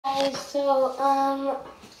Hi, so,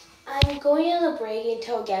 I'm going on a break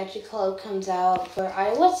until Gacha Club comes out for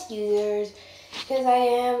iOS users, because I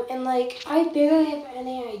am, and, I barely have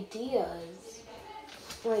any ideas.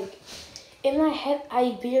 In my head,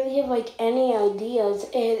 I barely have, any ideas,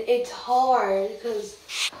 and it's hard, because,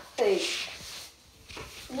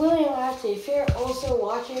 William, actually, if you're also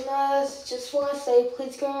watching this, just want to say,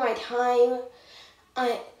 please give me my time.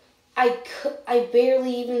 I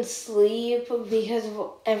barely even sleep because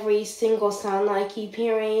of every single sound I keep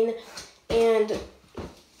hearing, and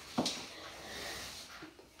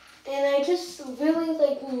I just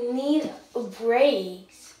really need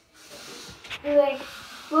breaks.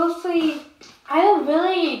 Mostly, I don't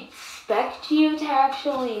really expect you to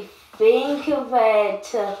actually think of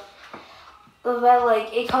it,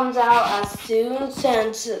 it comes out as soon,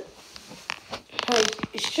 since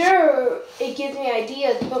sure, it gives me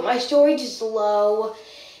ideas, but my storage is low,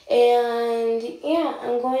 and yeah,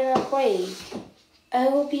 I'm going on a break. I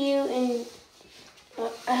hope you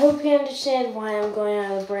understand why I'm going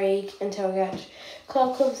on a break until Gacha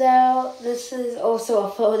Club comes out. This is also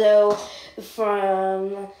a photo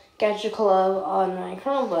from Gacha Club on my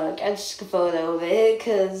Chromebook. I just took a photo of it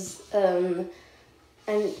because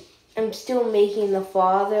I'm still making the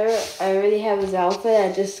father. I already have his outfit.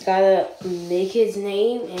 I just gotta make his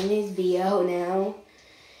name and his bio now.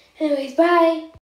 Anyways, bye!